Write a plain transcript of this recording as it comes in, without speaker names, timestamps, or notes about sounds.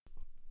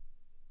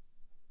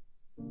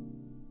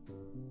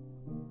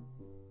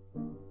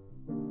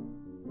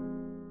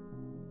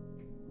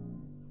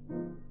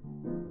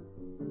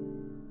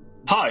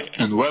Hi,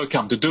 and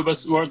welcome to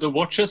Dubbe's World of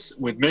Watches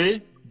with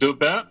me,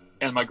 Dubbe,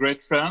 and my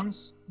great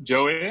friends,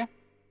 Joey.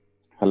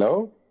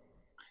 Hello.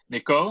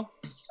 Nico.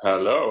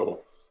 Hello.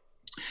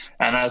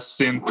 And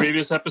as in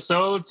previous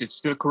episodes, it's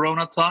still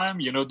Corona time,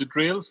 you know the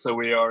drill, so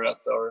we are at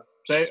our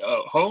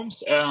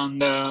homes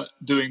and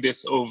doing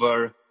this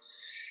over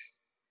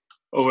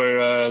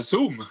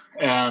Zoom.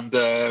 And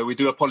we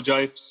do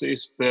apologize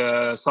if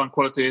the sound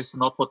quality is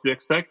not what we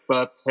expect,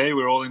 but hey,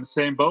 we're all in the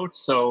same boat,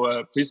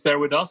 so please bear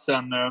with us.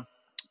 And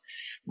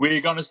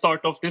we're going to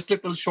start off this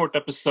little short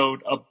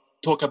episode of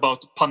talk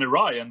about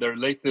Panerai and their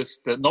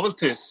latest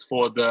novelties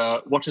for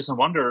the Watches and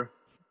Wonder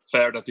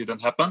fair that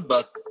didn't happen,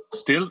 but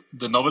still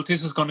the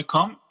novelties is going to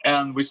come.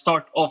 And we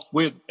start off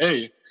with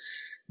a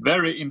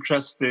very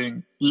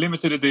interesting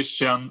limited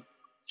edition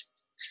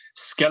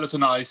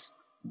skeletonized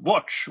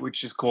watch,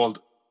 which is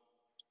called,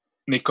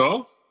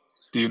 Nico,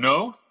 do you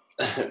know?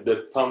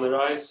 The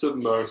Panerai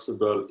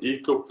Submersible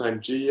Eco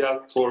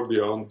Pangea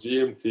Tourbillon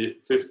GMT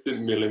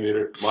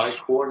 50mm Mike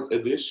Horn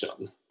Edition.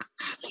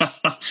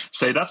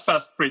 Say that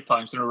fast 3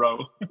 times in a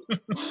row.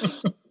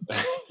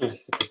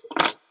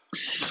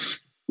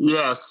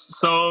 Yes.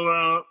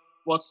 So,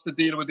 what's the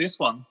deal with this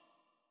one?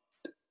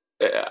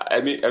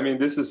 I mean,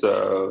 this is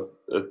a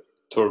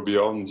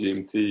Tourbillon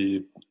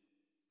GMT,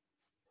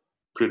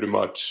 pretty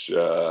much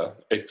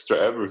extra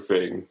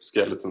everything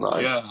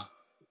skeletonized. Yeah.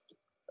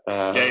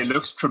 Yeah, it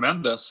looks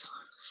tremendous.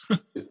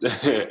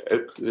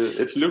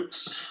 It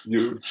looks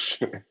huge,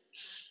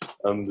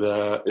 and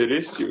it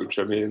is huge.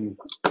 I mean,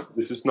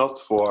 this is not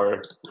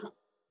for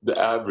the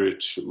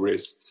average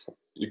wrist.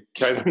 You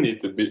kind of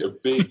need to be a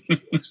big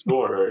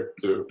explorer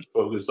to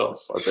pull this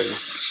off, I think.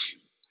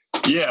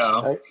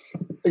 Yeah.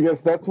 I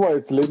guess that's why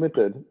it's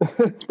limited.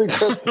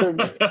 Because there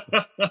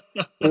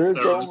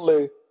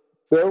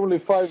are only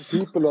 5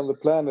 people on the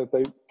planet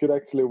that could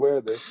actually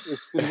wear this.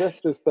 It's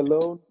Sylvester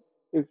Stallone,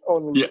 it's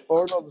Arnold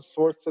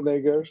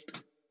Schwarzenegger,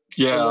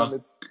 yeah, and then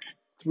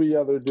it's 3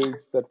 other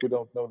dudes that we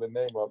don't know the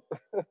name of.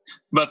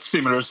 But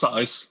similar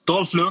size.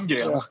 Dolph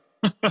Lundgren.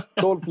 Yeah.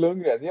 Dolph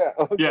Lundgren, yeah.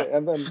 Okay, yeah.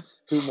 And then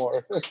 2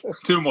 more.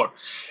 2 more.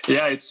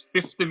 Yeah, it's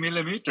 50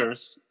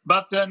 millimeters.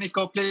 But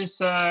Nico, please,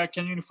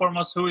 can you inform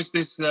us who is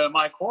this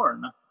Mike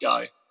Horn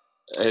guy?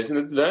 He's an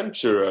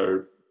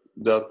adventurer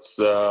that's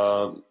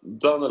done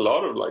a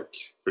lot of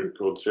pretty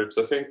cool trips.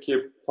 I think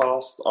he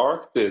passed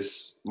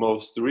Arctis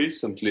most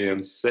recently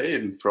and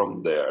sailed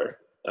from there.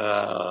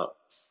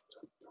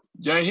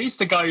 Yeah, he's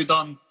the guy who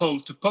done Pole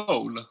to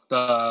Pole,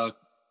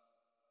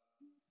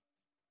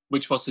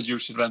 which was the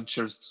huge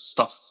adventure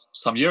stuff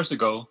some years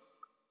ago.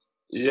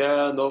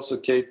 Yeah, and also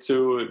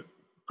K2,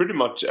 pretty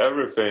much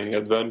everything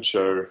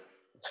adventurous.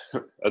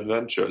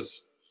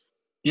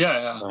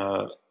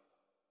 Yeah.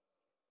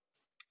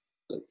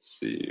 Let's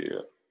see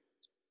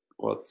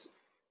what.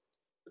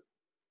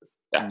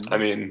 Yeah, I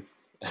mean.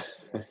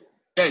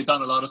 Yeah, he's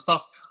done a lot of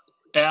stuff,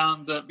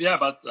 and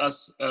but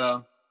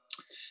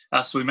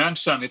as we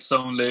mentioned, it's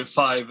only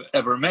 5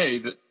 ever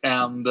made,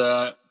 and.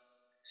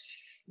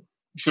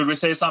 Should we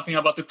say something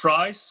about the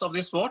price of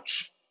this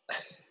watch?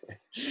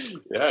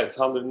 Yeah, it's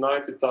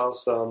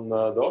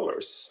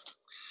 $190,000.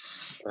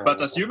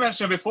 But as you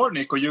mentioned before,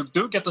 Nico, you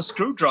do get a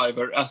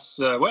screwdriver as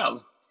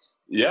well.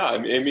 Yeah, I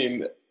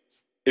mean,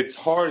 it's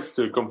hard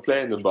to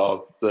complain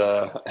about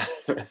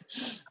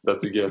that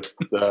you get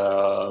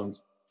a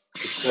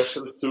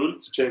special tool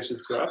to change the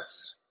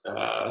straps,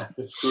 a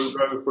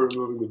screwdriver for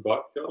removing the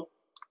buckle,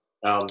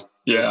 and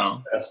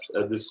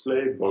a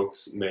display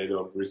box made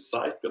of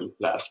recycled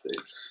plastic.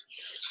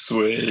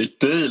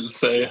 Sweet deal,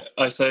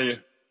 I say.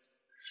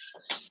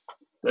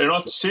 They're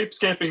not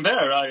cheapskating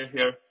there, I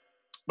hear.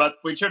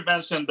 But we should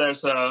mention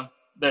there's a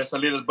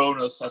little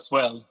bonus as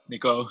well,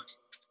 Nico.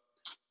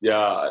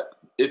 Yeah,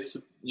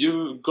 it's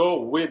you go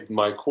with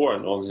Mike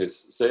Horn on his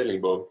sailing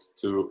boat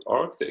to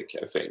Arctic,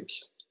 I think.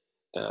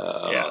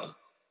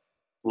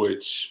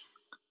 Which,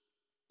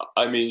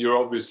 I mean, you're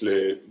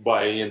obviously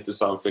buying into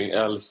something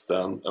else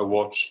than a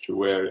watch to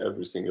wear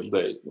every single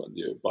day when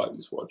you buy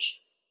this watch.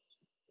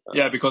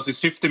 Yeah, because it's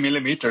 50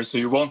 millimeters, so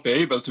you won't be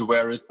able to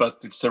wear it,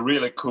 but it's a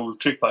really cool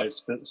trip, I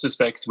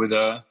suspect, with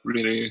a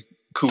really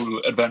cool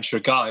adventure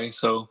guy.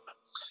 So,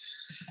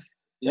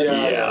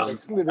 yeah.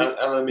 Actually, and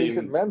I mean, you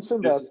could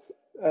mention that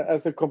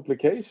as a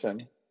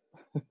complication.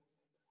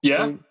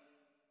 Yeah.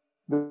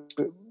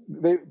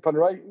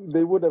 Panerai,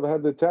 they would have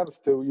had the chance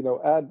to,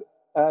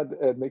 add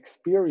an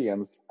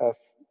experience as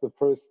the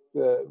first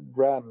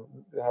brand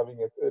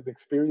having an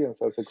experience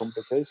as a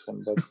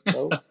complication, but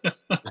no,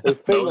 they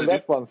failed on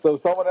that one, so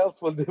someone else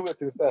will do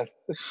it instead.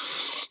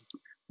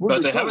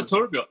 But they have a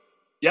turbo.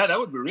 Yeah, that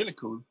would be really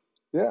cool.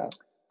 Yeah,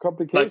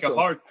 complication. Like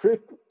a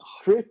trip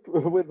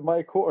with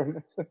Mike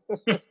Horn.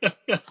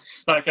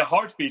 Like a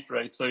heartbeat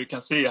rate, so you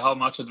can see how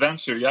much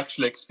adventure you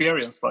actually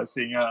experience by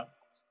seeing your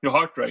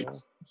heart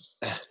rate.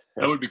 Yeah.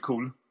 That would be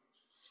cool.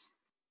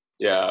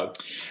 Yeah.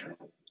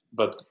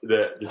 But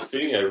the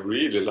thing I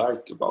really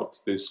like about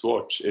this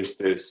watch is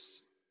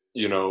this,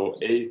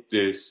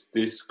 80s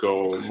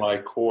disco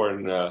Mike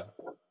Horn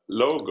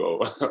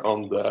logo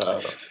on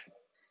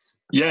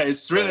Yeah,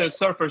 it's really a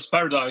surfer's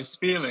paradise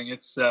feeling.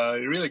 It's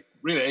really,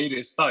 really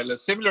 80s style.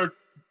 Similar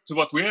to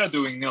what we are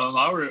doing on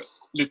our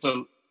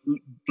little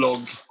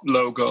blog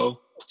logo.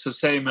 It's the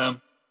same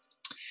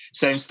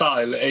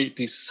style,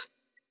 80s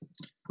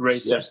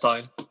racer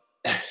style.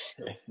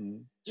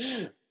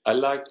 I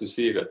like to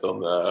see that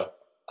on a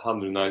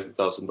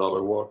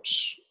 $190,000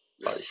 watch,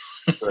 like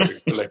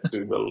very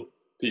collectible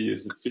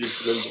piece. It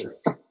feels a little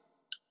bit.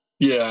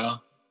 Yeah.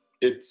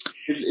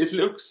 It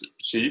looks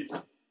cheap,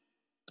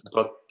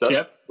 but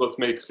that's what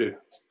makes it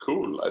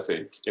cool, I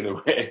think, in a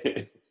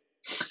way.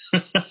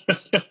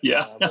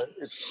 Yeah. But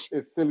it's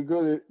still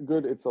good.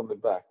 It's on the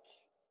back.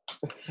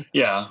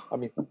 Yeah. I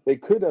mean, they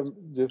could have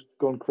just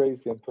gone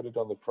crazy and put it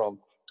on the front.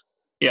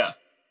 Yeah.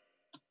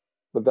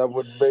 But that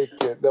would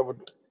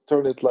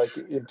turn it like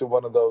into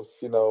one of those,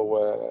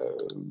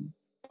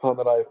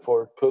 Panerai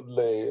for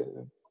Pudley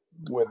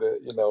with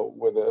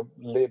a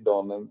lid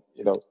on, and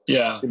in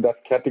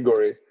that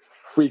category,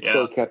 freak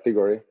show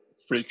category.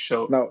 Freak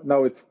show.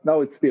 Now it's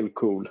still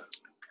cool.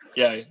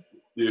 Yeah.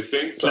 Do you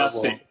think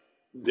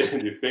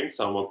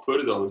someone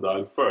put it on the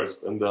dial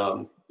first, and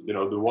then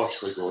the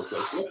watchmaker was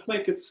like, let's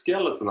make it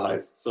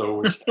skeletonized so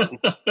we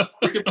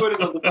can put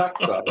it on the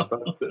backside.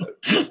 But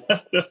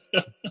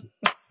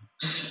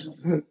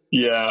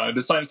yeah, the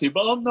design team.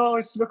 Oh no,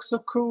 it looks so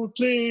cool,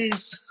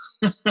 please.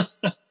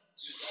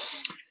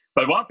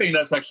 But one thing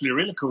that's actually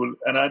really cool,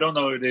 and I don't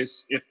know if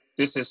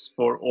this is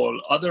for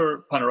all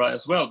other Panerai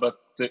as well, but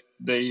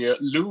the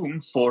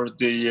loom for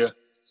the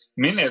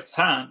minute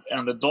hand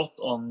and the dot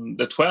on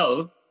the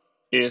 12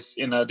 is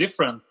in a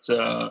different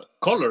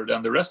color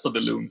than the rest of the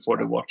loom for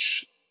the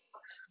watch.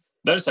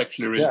 That is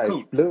actually really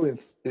cool.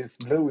 It's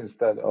blue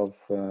instead of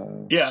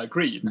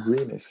green.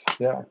 Greenish.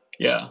 Yeah.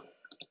 Yeah.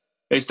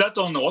 Is that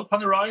on all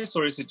Panerais,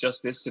 or is it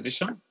just this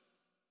edition?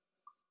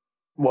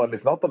 Well,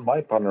 it's not on my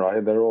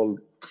Panerai. They're all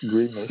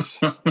greenish.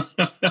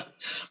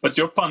 But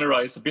your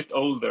Panerai is a bit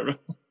older.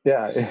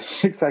 Yeah,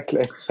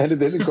 exactly. And it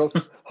didn't cost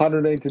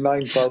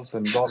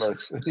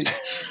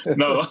 $189,000.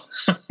 No,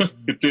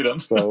 it didn't.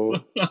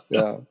 So,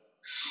 yeah.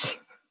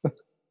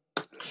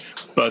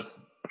 But,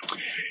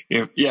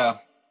 yeah.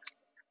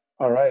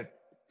 All right.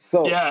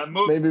 So,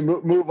 maybe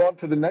move on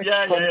to the next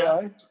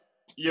Panerai.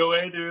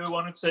 Yoey, do you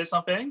want to say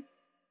something?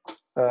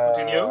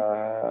 Continue.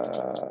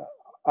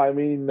 I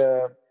mean,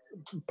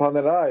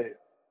 Panerai,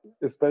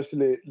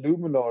 especially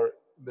Luminor,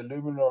 the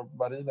Luminor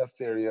Marina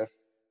series,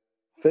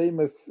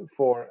 famous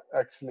for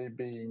actually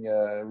being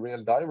a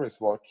real diver's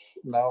watch,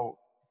 now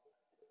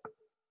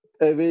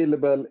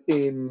available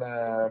in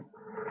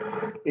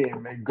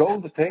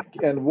gold tech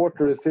and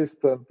water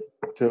resistant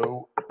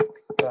to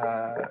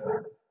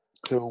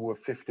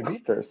 50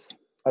 meters.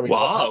 I mean,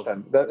 wow!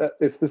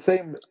 It's the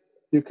same.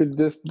 You could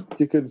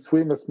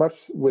swim as much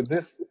with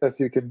this as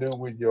you can do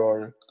with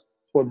your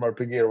Audemars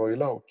Piguet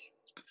Royal Oak.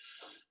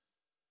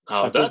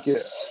 Oh,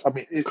 that's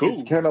cool.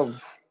 It kind of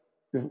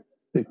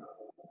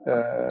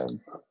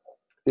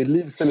it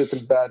leaves a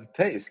little bad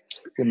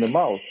taste in the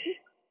mouth.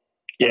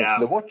 Yeah,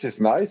 the watch is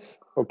nice.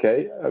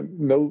 Okay,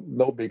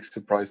 no big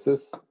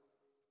surprises.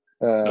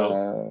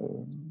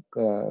 Probably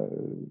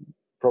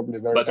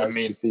very nice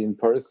to see in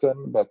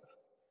person, but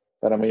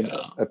I mean,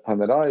 a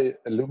Panerai,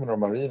 a Luminor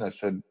Marina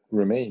should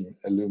remain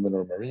a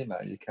Luminor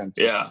Marina. You can't.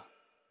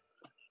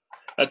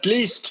 At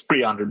least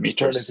 300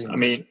 meters.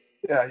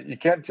 You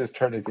can't just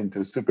turn it into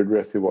a super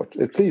dressy watch.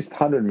 At least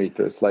 100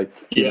 meters, like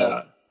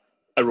a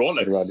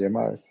Rolex. The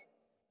Radiomar.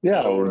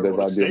 Yeah, or the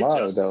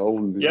Radiomar, the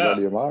old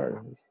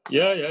Radiomar.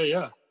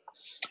 Yeah.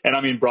 And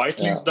I mean,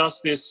 Breitling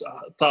does this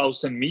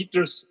 1,000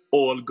 meters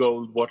all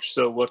gold watch.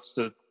 So what's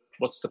the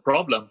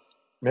problem?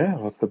 Yeah,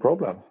 what's the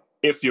problem?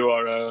 If you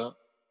are a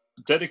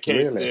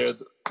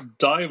dedicated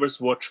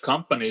diver's watch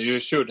company, you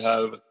should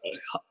have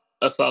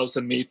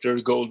 1,000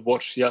 meter gold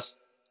watch just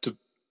to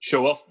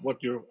show off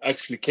what you're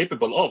actually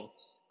capable of,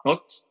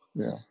 not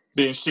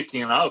being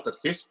sticking out at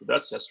 50.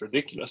 That's just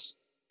ridiculous.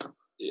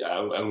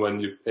 Yeah, and when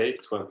you pay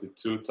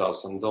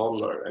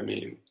 $22,000, I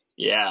mean,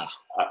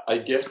 I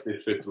get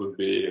if it would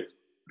be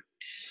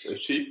a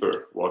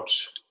cheaper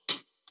watch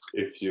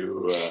if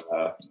you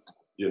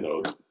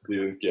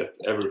didn't get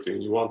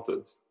everything you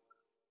wanted.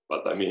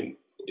 But I mean,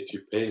 if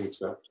you're paying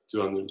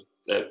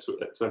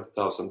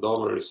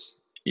 $20,000,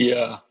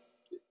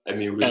 I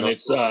mean, we're not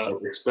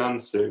talking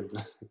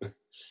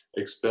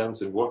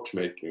expensive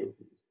watchmaking.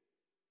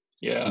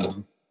 Yeah,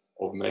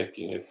 of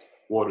making it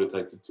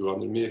watertight to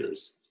 200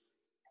 meters.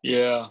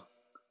 Yeah.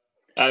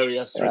 Oh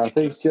yes, I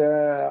think.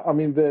 I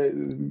mean, the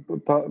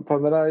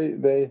Panerai,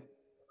 they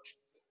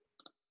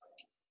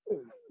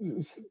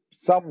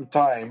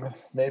sometime,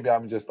 maybe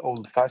I'm just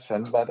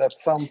old-fashioned, but at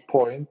some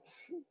point,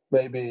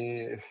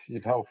 maybe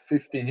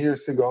 15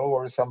 years ago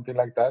or something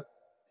like that,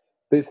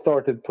 they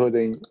started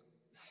putting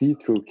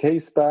see-through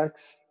case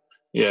backs.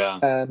 Yeah.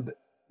 And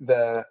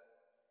the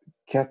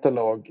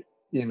catalog,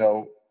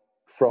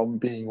 from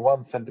being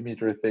 1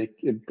 centimeter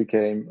thick, it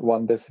became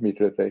 1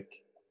 decimeter thick.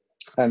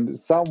 And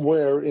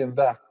somewhere in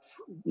that,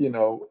 in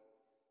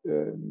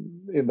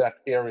that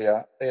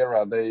era,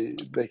 they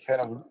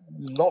kind of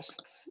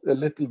lost a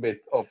little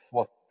bit of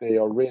what they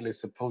are really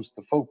supposed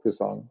to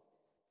focus on.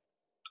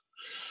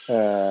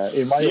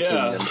 In my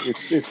opinion,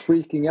 it's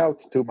freaking out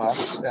too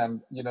much,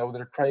 and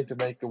they're trying to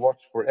make a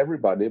watch for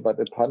everybody, but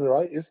the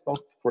Panerai is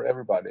not for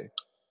everybody.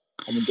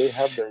 I mean, they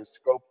have their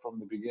scope from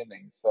the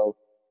beginning, so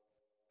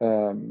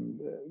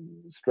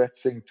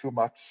stretching too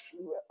much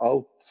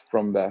out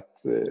from that,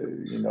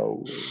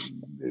 you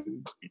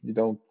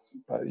don't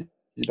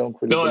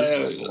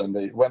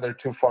really when they're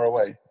too far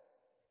away.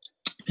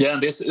 Yeah,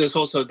 and there's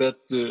also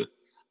that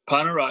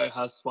Panerai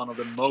has one of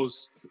the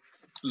most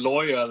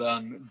loyal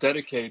and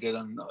dedicated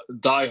and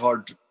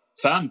diehard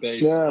fan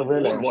base of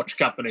all watch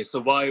companies.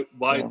 So why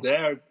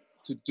dare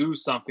to do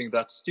something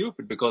that's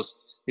stupid? Because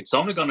it's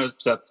only going to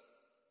upset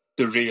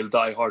the real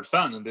diehard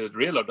fan, and the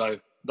real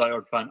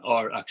diehard fan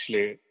are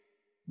actually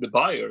the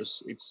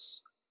buyers.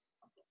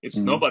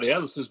 It's nobody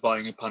else who's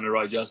buying a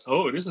Panerai just,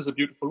 this is a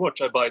beautiful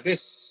watch, I buy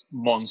this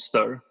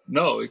monster.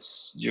 No,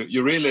 it's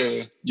you're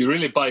really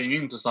buying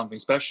into something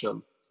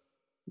special.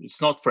 It's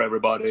not for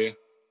everybody,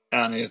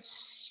 and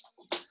it's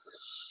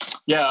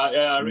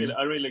I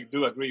really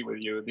do agree with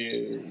you.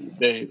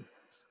 They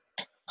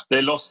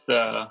lost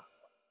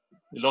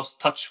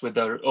touch with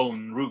their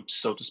own roots,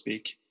 so to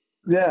speak.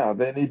 Yeah,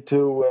 they need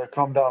to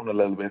calm down a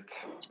little bit.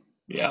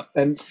 Yeah,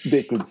 and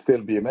they could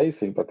still be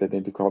amazing, but they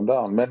need to calm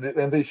down.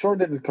 And they sure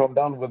didn't calm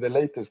down with the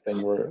latest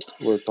thing we're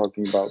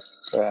talking about,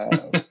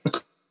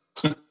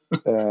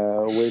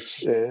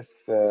 which is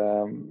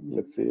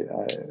let's see,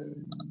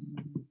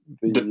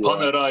 the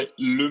Panerai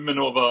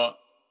Luminova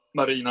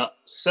Marina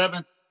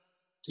 70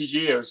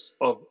 years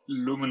of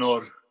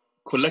Luminor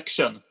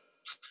collection.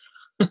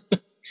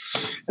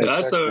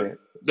 Exactly. So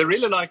they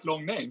really like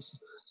long names.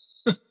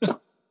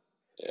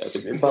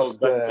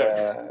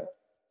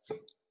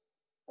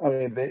 I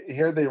mean,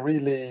 they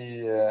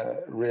really, I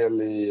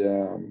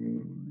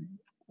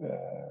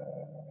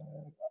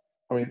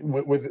mean,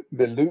 with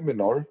the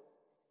Luminor,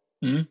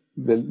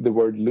 the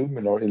word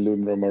Luminor in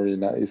Luminor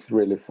Marina is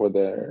really for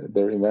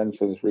their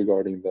inventions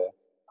regarding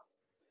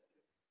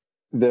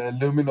the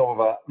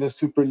Luminova, the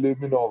Super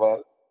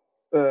Luminova,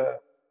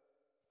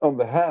 on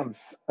the hands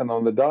and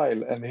on the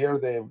dial. And here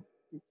they've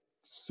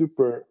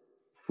super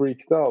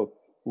freaked out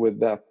with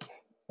that.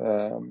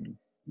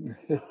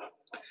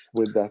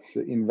 With that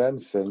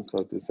invention,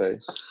 so to say,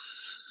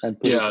 and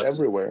put it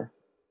everywhere.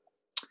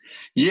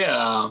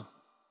 Yeah,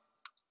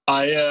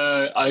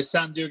 I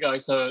sent you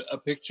guys a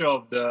picture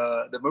of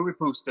the movie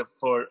poster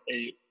for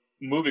a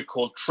movie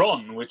called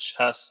Tron, which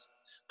has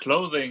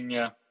clothing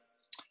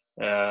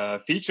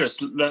features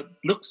that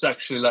looks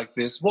actually like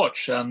this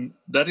watch, and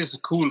that is a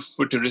cool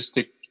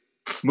futuristic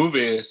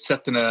movie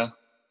set in a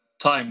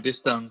time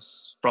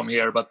distance from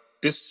here. But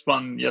this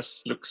one,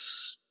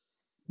 looks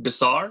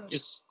bizarre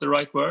is the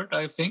right word,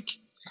 I think.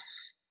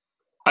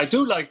 I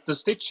do like the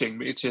stitching,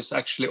 which is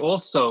actually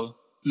also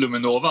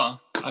Luminova.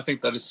 I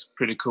think that is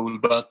pretty cool,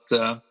 but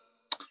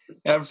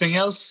everything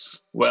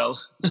else, well,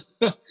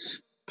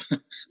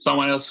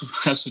 someone else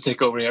has to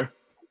take over here.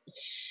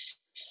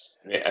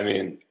 I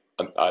mean,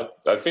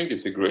 I think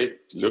it's a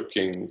great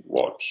looking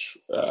watch.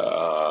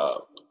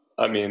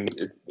 I mean,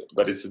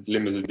 it's a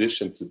limited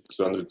edition to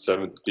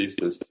 270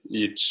 pieces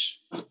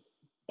each,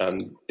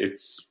 and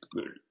it's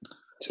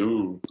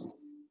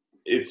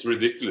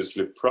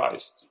ridiculously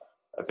priced,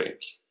 I think,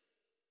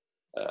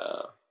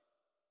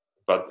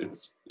 but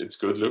it's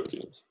good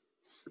looking.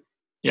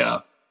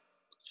 Yeah,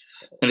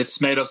 and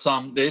it's made of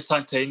there's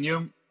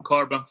titanium,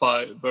 carbon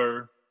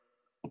fiber,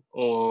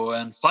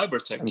 and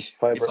Fibertech,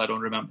 if I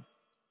don't remember.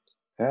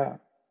 Yeah,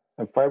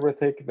 and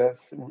Fibertech,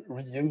 that's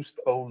reused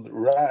old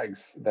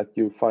rags that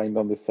you find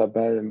on the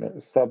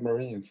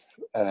submarines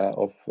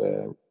of.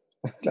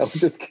 No, I'm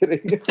just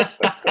kidding.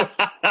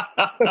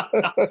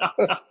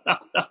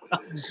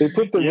 They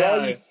put the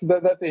rugs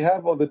that they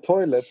have on the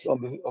toilets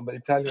on the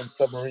Italian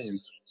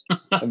submarines,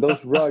 and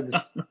those rugs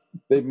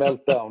they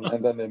melt down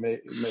and then they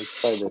make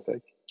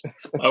Fibertech.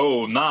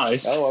 Oh,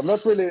 nice. Oh, I'm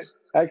not really.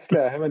 Actually,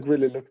 I haven't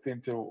really looked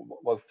into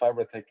what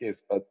Fibertech is,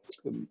 but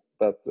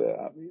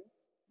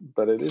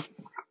it is.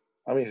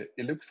 I mean,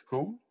 it looks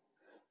cool.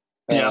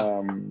 Yeah.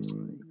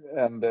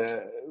 And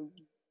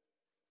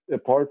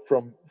apart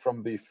from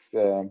this.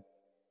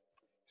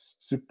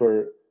 Super,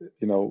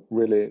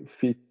 really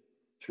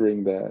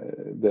featuring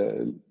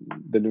the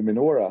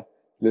Luminora,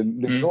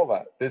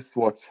 Luminova. This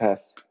watch has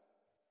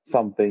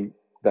something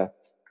that,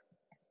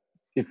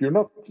 if you're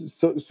not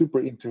so super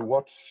into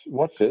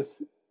watches,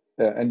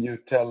 and you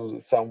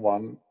tell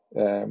someone,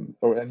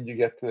 and you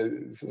get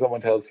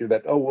someone tells you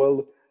that,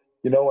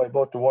 I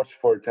bought the watch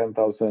for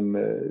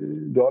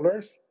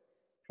 $10,000,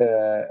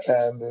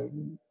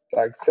 and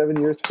like 7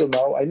 years from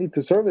now, I need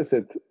to service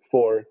it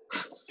for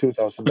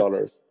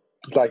 $2,000.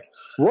 It's like,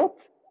 what?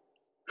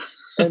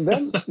 And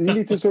then you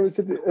need to service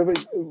it.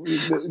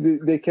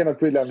 They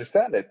cannot really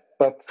understand it.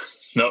 But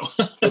no.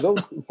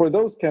 for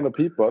those kind of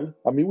people,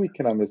 I mean, we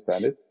can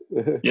understand it.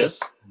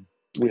 Yes.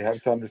 We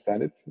have to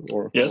understand it,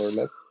 or yes.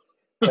 more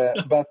or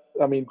less. But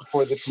I mean,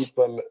 for the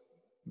people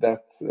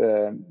that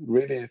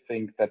really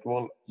think that,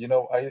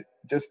 I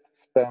just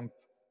spent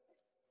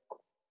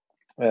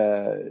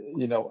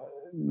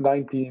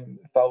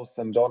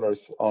 $19,000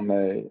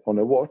 on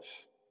a watch,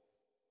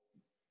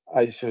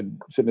 I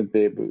shouldn't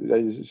be able.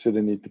 I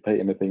shouldn't need to pay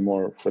anything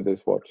more for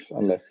this watch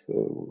unless,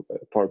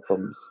 apart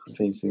from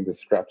changing the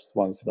straps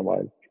once in a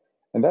while.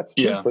 And that's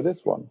true for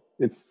this one.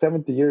 It's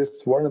 70 years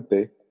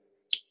warranty.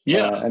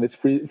 And it's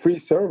free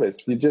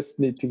service. You just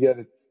need to get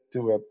it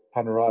to a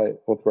Panerai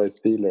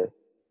authorized dealer,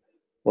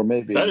 or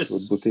maybe to a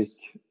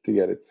boutique to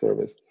get it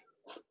serviced.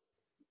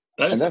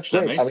 That is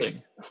actually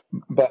amazing.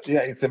 But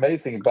yeah, it's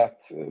amazing. But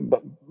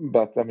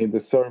I mean, the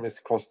service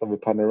cost of a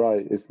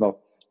Panerai is not.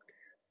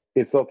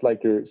 It's not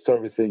like you're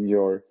servicing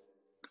your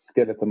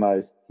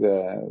skeletonized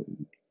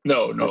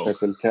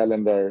perpetual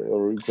calendar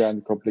or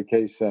grand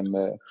complication.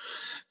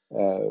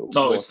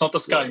 No, it's not a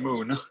Sky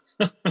Moon.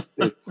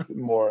 It's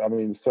more. I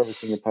mean,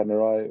 servicing a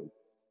Panerai.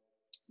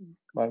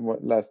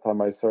 Last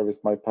time I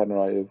serviced my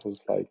Panerai, it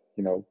was like,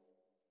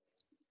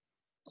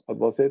 what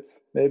was it?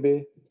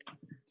 Maybe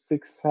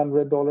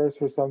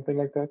 $600 or something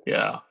like that.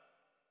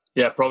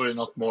 Yeah, probably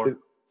not more.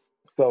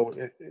 So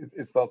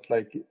it's not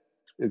like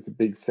it's a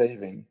big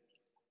saving.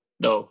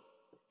 No.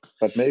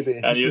 But maybe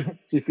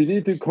if you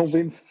need to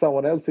convince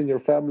someone else in your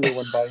family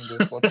when buying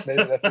this watch,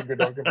 maybe that's a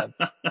good argument.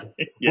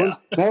 Well,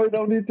 now I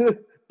don't need to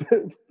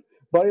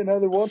buy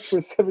another watch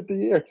for 70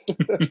 years.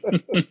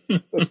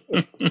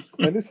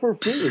 And it's for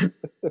free.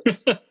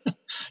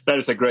 That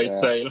is a great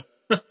sale.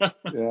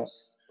 Yeah.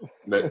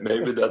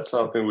 Maybe that's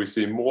something we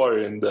see more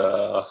in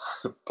the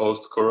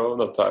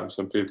post-corona times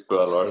when people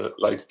are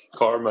like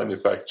car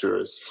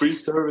manufacturers. Free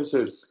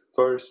services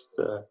first,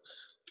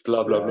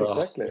 blah, blah, blah.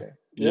 Exactly.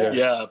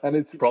 Yeah, and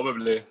it's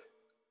probably.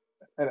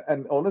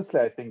 And honestly,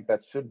 I think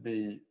that should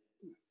be.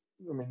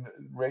 I mean,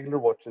 regular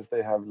watches,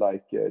 they have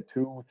like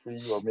 2,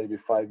 3, or maybe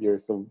 5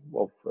 years of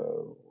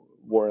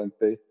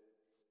warranty.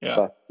 Yeah.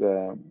 But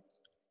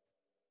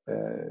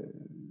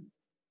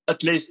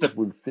at least the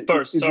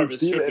first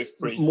service should be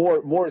free.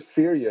 More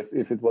serious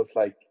if it was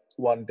like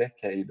 1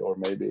 decade or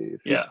maybe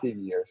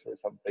 15 years or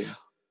something.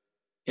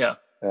 Yeah.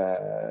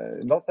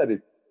 Not that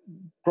it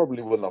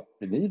probably will not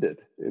be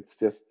needed. It's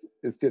just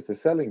a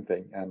selling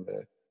thing, and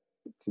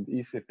it's an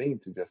easy thing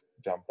to just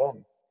jump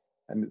on.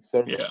 And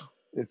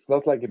it's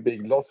not like a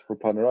big loss for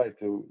Panerai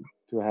to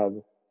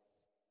have.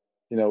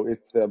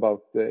 It's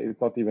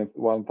not even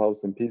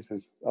 1,000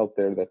 pieces out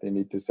there that they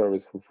need to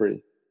service for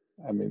free.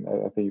 I mean,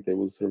 I think they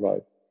will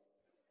survive.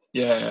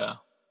 Yeah.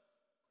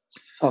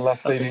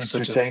 Unless they need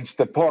to change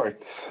the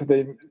parts,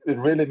 they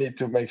really need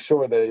to make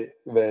sure they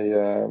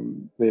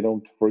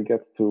don't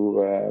forget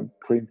to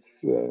print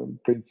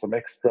some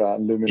extra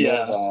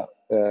Luminova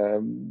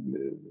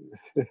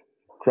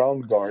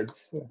crown guards.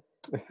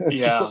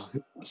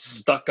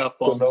 Stuck up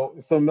on.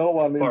 So no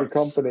one parts. in the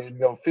company,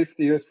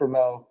 50 years from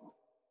now,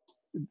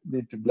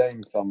 need to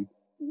blame some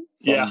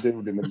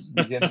dude in the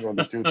beginning of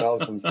the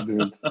 2000s who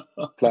didn't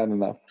plan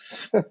enough.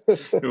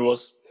 Who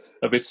was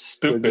a bit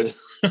stupid.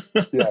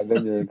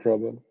 Then you're in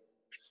trouble.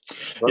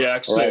 Yeah,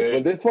 actually. Right.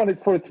 Well, this one is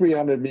for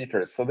 300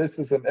 meters, so this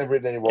is an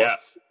everyday watch. Yeah.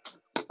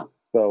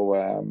 So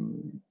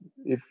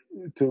if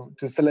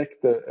to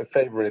select a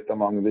favorite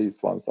among these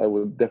ones, I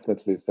would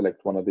definitely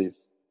select one of these.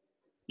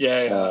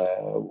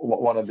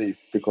 One of these,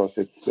 because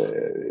it's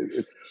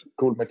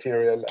cool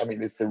material. I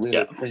mean, it's a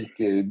really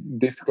freaky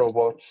disco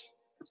watch.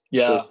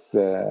 Yeah.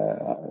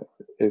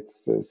 It's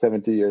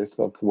 70 years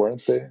of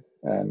warranty,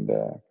 and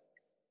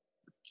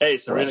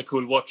it's a really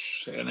cool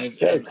watch. And it's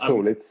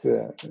cool.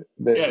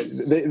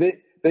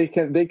 They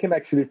can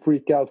actually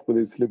freak out with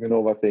this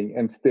Luminova thing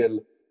and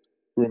still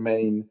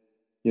remain,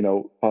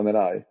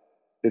 Panerai.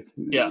 If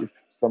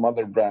some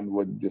other brand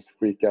would just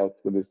freak out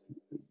with this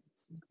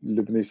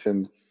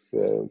Lumination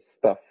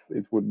stuff,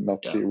 it would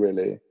not be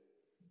really.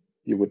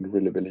 You wouldn't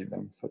really believe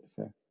them, so to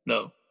say.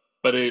 No,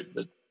 but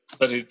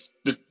it's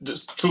the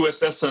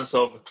truest essence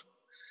of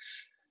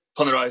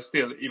Panerai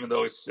still, even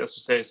though it's, as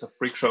you say, it's a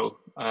freak show.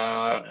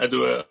 I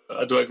do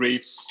agree.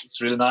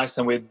 It's really nice,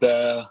 and with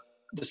the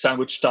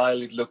sandwich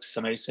style, it looks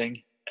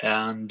amazing.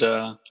 And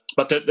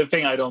but the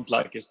thing I don't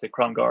like is the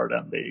crown guard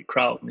and the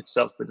crown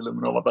itself with the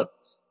Luminova. But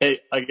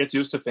hey, I get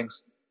used to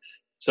things,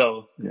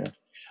 so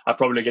I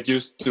probably get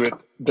used to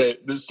it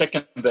the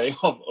second day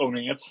of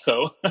owning it.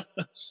 So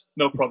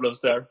no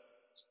problems there.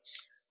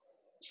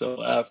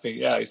 So I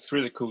think it's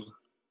really cool.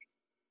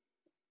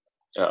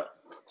 Yeah.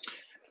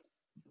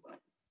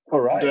 All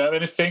right. Do you have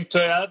anything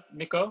to add,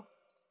 Nico?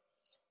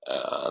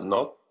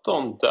 Not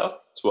on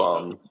that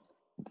one.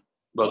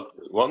 But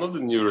one of the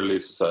new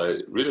releases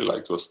I really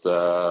liked was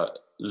the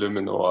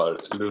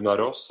Luna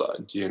Rossa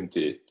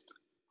GMT.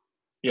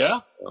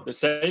 Yeah, the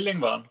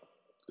sailing one.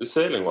 The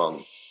sailing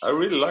one. I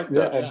really like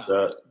that.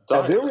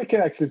 And there we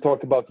can actually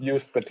talk about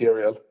used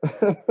material.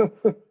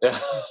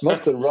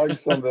 Not the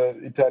rugs on the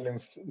Italian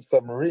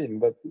submarine,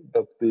 but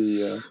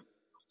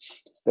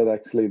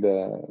actually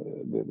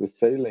the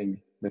sailing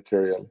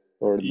material,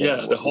 or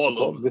the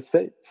hollow, the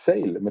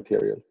sail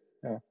material.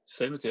 Yeah,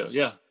 sail material.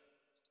 Yeah,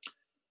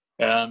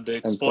 and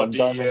it's for some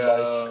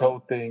diamond-like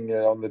coating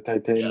on the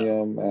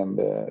titanium, and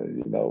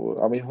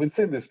I mean, we've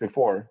seen this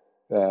before.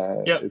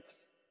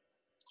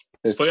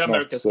 It's for the not,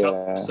 America's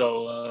Cup,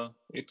 so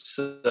it's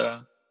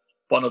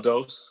one of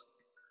those.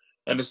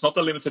 And it's not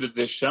a limited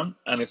edition,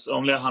 and it's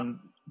only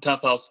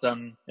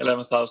 10,000,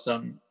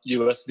 11,000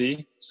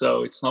 USD.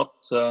 So it's not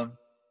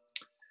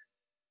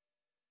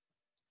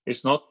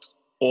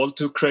all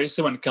too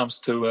crazy when it comes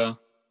to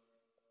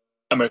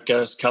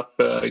America's Cup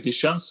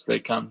editions. They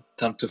can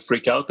tend to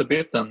freak out a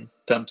bit and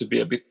tend to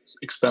be a bit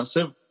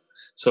expensive.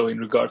 So in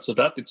regards to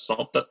that, it's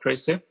not that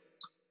crazy.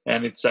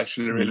 And it's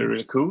actually really,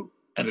 really cool.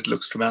 And it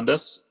looks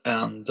tremendous.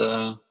 And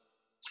I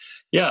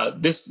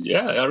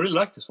really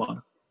like this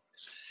one.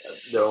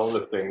 The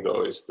only thing,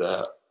 though, is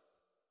that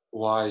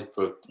why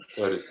put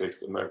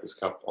 36 America's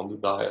Cup on the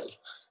dial?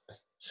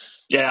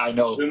 Yeah, I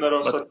know. Luna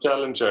Rossa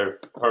Challenger,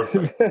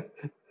 perfect.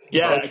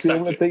 Yeah, that's exactly. The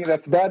only thing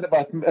that's bad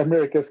about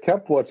America's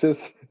Cup watches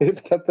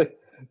is that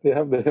they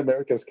have the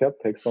America's Cup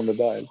text on the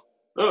dial.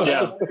 No,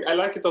 Yeah. I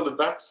like it on the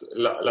back,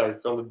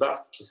 like on the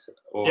back.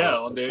 Or,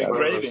 on the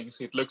engravings,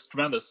 it looks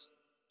tremendous.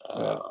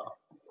 Uh,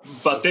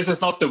 But this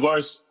is not the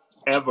worst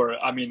ever.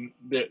 I mean,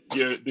 do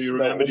you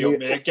remember the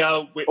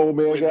Omega?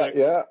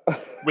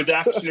 With the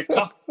actual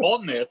cup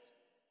on it?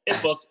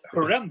 It was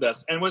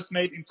horrendous and was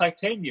made in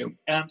titanium,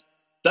 and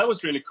that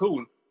was really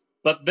cool.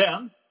 But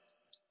then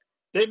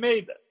they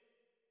made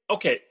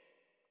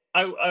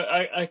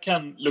I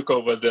can look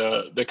over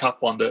the cup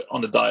on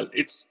the dial.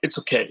 It's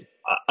okay.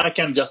 I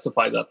can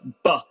justify that.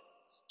 But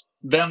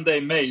then they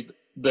made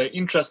the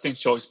interesting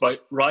choice by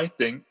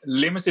writing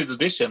limited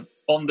edition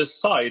on the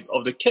side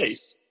of the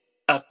case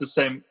at the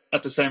same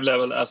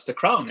level as the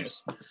crown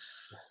is.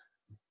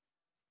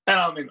 And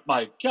I mean,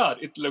 my God,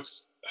 it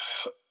looks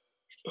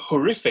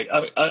horrific.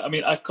 I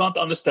mean, I can't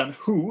understand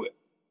who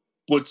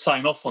would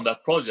sign off on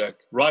that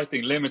project,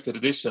 writing limited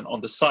edition on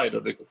the side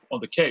of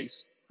the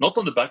case, not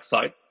on the back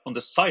side, on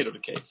the side of the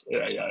case.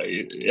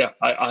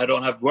 I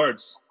don't have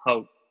words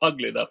how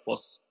ugly that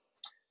was.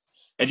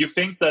 And you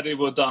think that it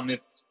would have done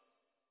it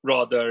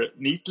rather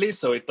neatly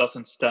so it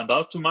doesn't stand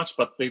out too much,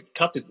 but they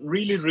cut it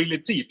really, really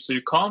deep, so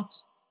you can't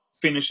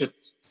finish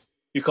it.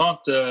 You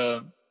can't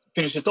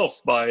finish it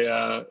off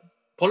by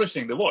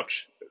polishing the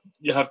watch.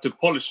 You have to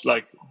polish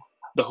like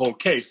the whole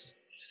case,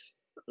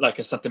 like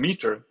a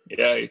centimeter.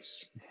 Yeah,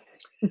 it's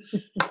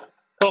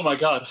oh my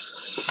God.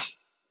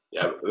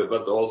 Yeah,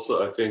 but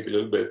also I think a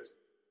little bit,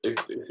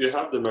 if you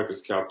have the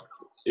America's Cup,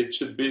 it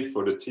should be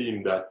for the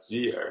team that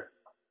year.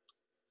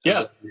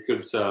 Yeah, you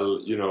could sell,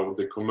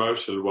 the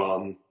commercial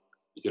one,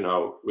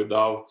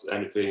 without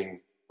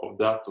anything of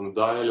that on the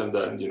dial, and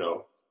then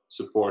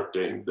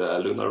supporting the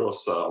Luna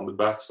Rossa on the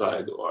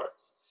backside, or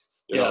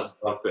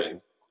nothing.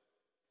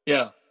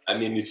 Yeah. I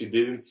mean, if you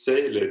didn't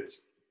sell it,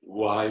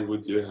 why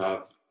would you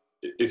have?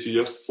 If you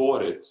just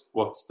bought it,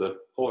 what's the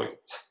point?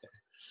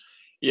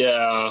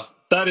 Yeah,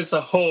 that is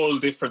a whole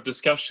different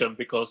discussion,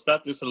 because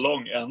that is a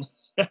long and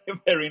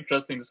very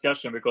interesting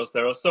discussion, because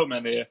there are so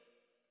many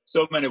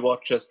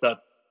watches that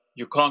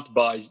you can't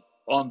buy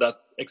on that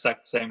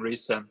exact same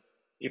reason.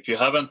 If you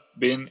haven't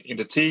been in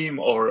the team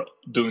or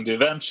doing the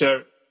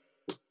adventure,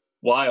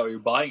 why are you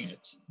buying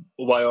it?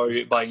 Why are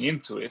you buying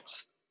into it?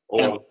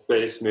 All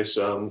space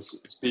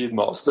missions,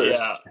 Speedmasters.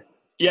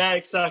 Yeah,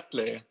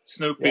 exactly.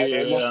 Snoopy.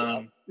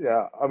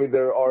 I mean,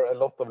 there are a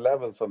lot of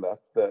levels on that.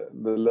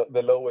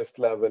 The lowest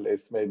level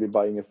is maybe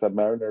buying a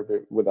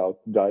Submariner without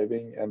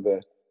driving, and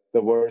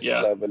the worst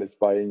level is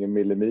buying a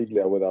Mille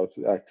Miglia without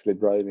actually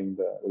driving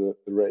the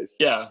race.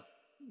 Yeah,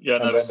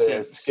 and never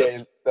then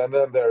seen. And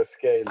then there are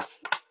scales.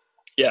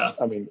 Yeah.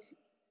 I mean,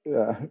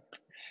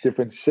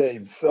 different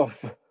shades of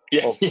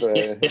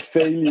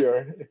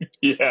failure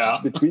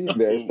between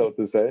there, so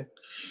to say.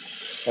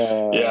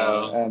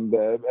 And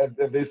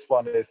this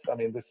one is, I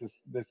mean, this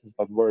is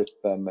not worse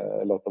than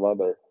a lot of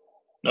other.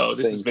 No,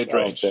 this is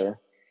mid-range. There.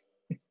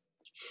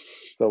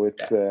 So it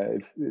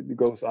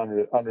goes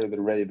under the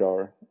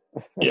radar.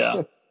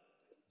 Yeah,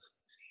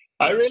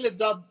 I really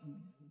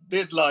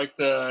did like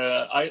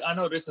I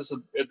know this is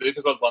a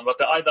difficult one, but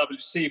the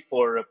IWC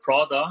for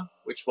Prada,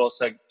 which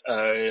was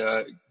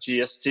a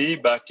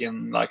GST back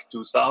in like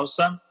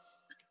 2000,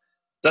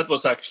 that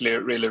was actually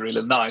really,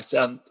 really nice.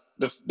 And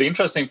the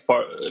interesting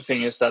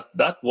thing is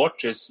that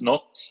watch is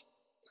not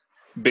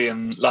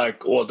been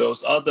like all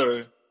those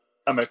other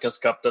America's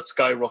Cup that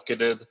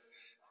skyrocketed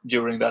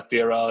during that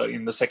era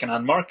in the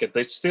second-hand market.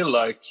 It's still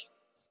like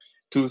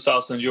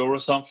 2,000 euro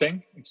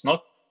something. It's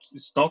not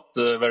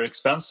very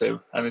expensive,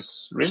 and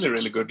it's really,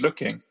 really good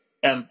looking.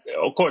 And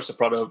of course, the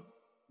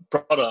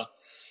Prada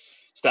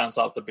stands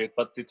out a bit,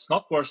 but it's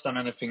not worse than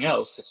anything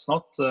else. It's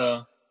not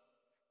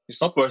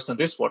worse than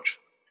this watch.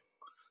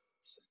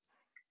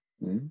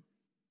 Mm.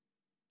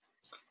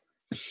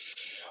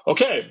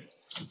 Okay,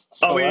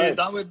 are we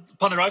done with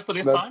Panerai for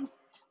this time?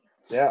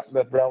 Yeah,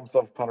 that rounds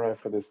off Panerai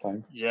for this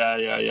time. Yeah.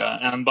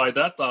 And by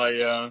that,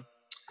 I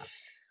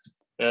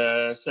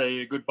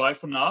say goodbye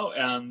for now,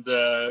 and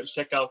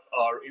check out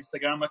our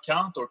Instagram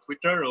account or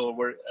Twitter or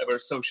wherever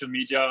social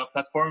media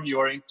platform you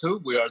are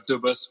into. We are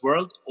Dubbes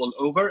World all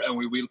over, and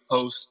we will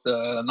post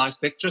nice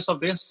pictures of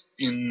this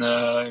in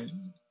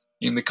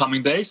the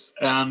coming days.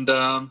 And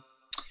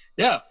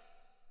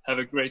have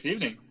a great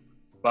evening.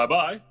 Bye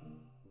bye.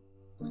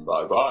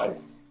 Bye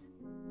bye.